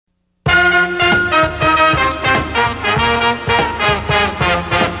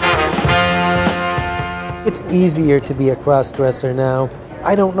It's easier to be a cross-dresser now.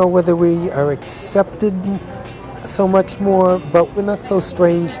 I don't know whether we are accepted so much more, but we're not so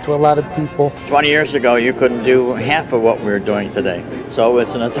strange to a lot of people. 20 years ago, you couldn't do half of what we're doing today. So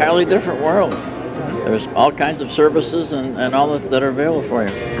it's an entirely different world. There's all kinds of services and all that are available for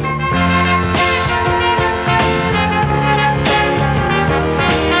you.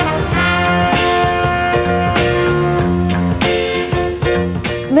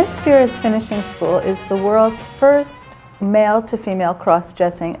 Miss Vera's Finishing School is the world's first male-to-female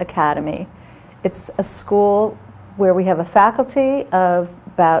cross-dressing academy. It's a school where we have a faculty of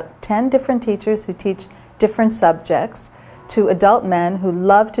about 10 different teachers who teach different subjects to adult men who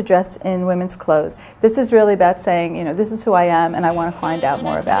love to dress in women's clothes. This is really about saying, you know, this is who I am and I want to find out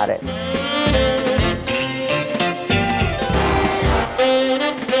more about it.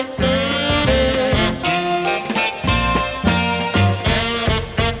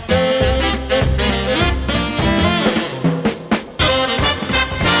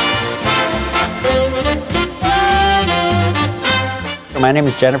 My name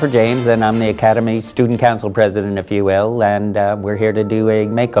is Jennifer James, and I'm the Academy Student Council President, if you will, and we're here to do a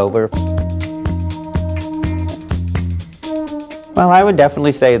makeover. Well, I would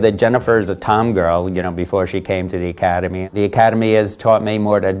definitely say that Jennifer is a tom girl, you know, before she came to the Academy. The Academy has taught me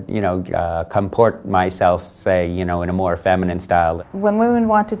more to, you know, comport myself, say, you know, in a more feminine style. When women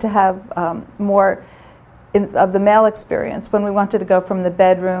wanted to have more of the male experience, when we wanted to go from the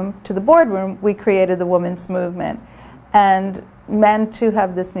bedroom to the boardroom, we created the women's movement. And men too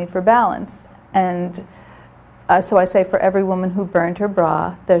have this need for balance, and so I say for every woman who burned her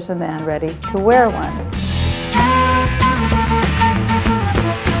bra, there's a man ready to wear one.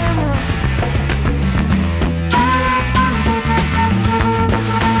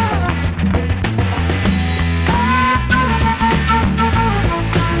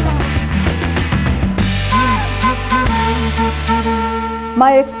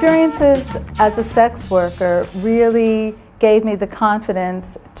 My experiences as a sex worker really gave me the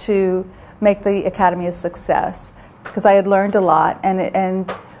confidence to make the Academy a success, because I had learned a lot,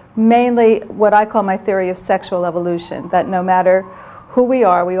 and mainly what I call my theory of sexual evolution, that no matter who we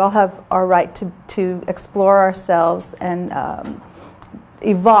are, we all have our right to explore ourselves and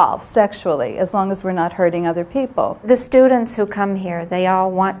evolve sexually, as long as we're not hurting other people. The students who come here, they all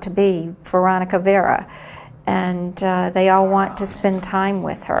want to be Veronica Vera, and they all want to spend time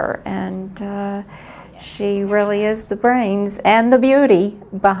with her, and she really is the brains and the beauty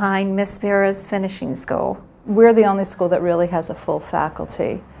behind Miss Vera's Finishing School. We're the only school that really has a full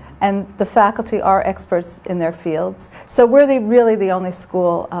faculty, and the faculty are experts in their fields. So we're really the only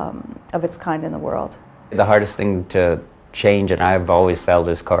school of its kind in the world. The hardest thing to change, and I've always felt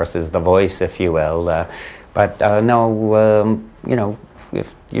this course, is the voice, if you will. You know,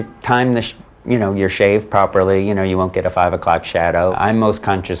 if you time the you know, your shave properly, you know, you won't get a 5 o'clock shadow. I'm most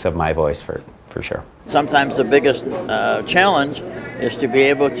conscious of my voice for sure. Sometimes the biggest challenge is to be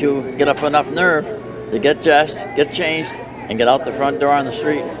able to get up enough nerve to get dressed, get changed, and get out the front door on the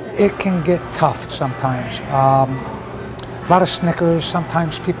street. It can get tough sometimes. A lot of snickers,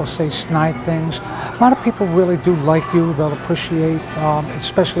 sometimes people say snide things. A lot of people really do like you, they'll appreciate,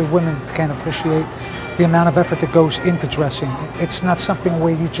 especially women can appreciate the amount of effort that goes into dressing. It's not something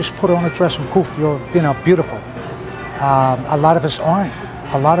where you just put on a dress and poof, you're, you know, beautiful. A lot of us aren't.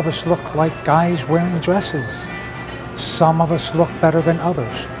 A lot of us look like guys wearing dresses. Some of us look better than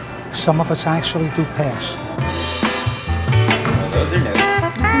others. Some of us actually do pass. Those are new.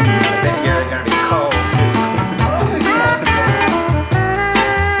 I bet you're going to be cold.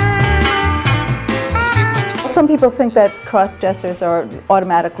 Some people think that cross-dressers are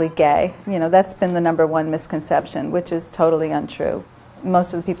automatically gay. You know, that's been the #1 misconception, which is totally untrue.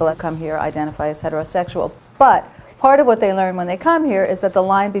 Most of the people that come here identify as heterosexual, but part of what they learn when they come here is that the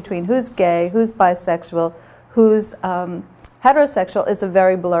line between who's gay, who's bisexual, who's heterosexual is a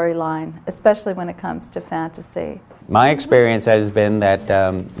very blurry line, especially when it comes to fantasy. My experience has been that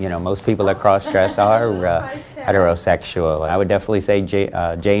you know, most people that cross-dress are heterosexual. I would definitely say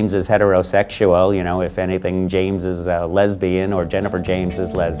James is heterosexual. You know, if anything, James is lesbian, or Jennifer James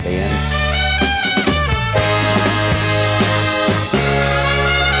is lesbian.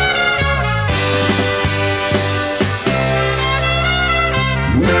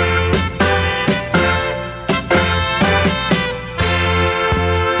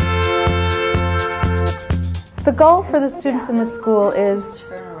 The goal for the students in the school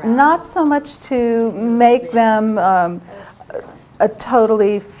is not so much to make them a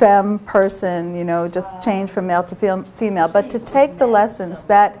totally femme person, you know, just change from male to female, but to take the lessons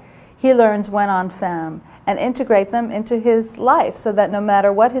that he learns when on femme and integrate them into his life, so that no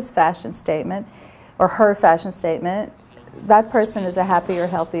matter what his fashion statement or her fashion statement, that person is a happier,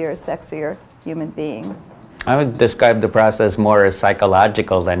 healthier, sexier human being. I would describe the process more as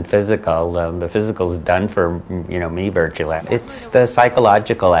psychological than physical. The physical is done for me virtually. It's the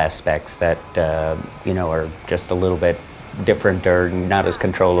psychological aspects that are just a little bit different or not as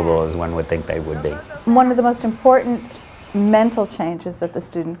controllable as one would think they would be. One of the most important mental changes that the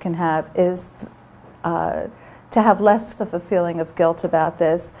student can have is to have less of a feeling of guilt about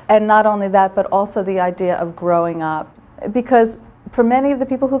this, and not only that, but also the idea of growing up. Because for many of the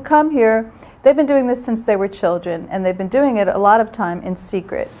people who come here, they've been doing this since they were children, and they've been doing it a lot of time in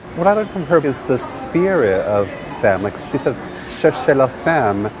secret. What I learned from her is the spirit of femme. Like she says, cherchez la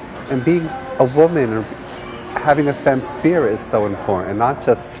femme, and being a woman or having a femme spirit is so important, not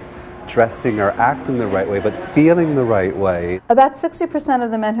just dressing or acting the right way, but feeling the right way. About 60% of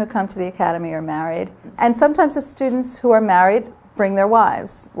the men who come to the Academy are married, and sometimes the students who are married bring their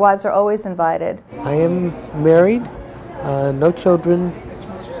wives. Wives are always invited. I am married, no children,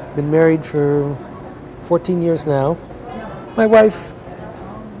 been married for 14 years now. My wife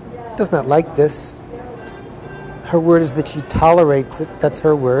does not like this. Her word is that she tolerates it, that's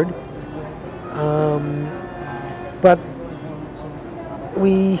her word. But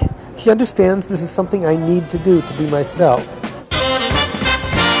she understands this is something I need to do to be myself.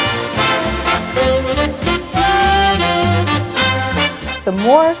 The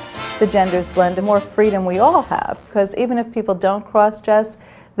more the genders blend, the more freedom we all have. Because even if people don't cross-dress,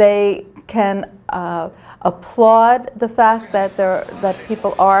 they can applaud the fact that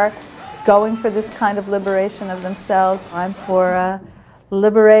people are going for this kind of liberation of themselves. I'm for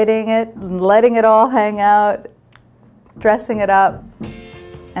liberating it, letting it all hang out, dressing it up,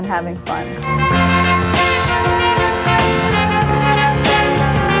 and having fun.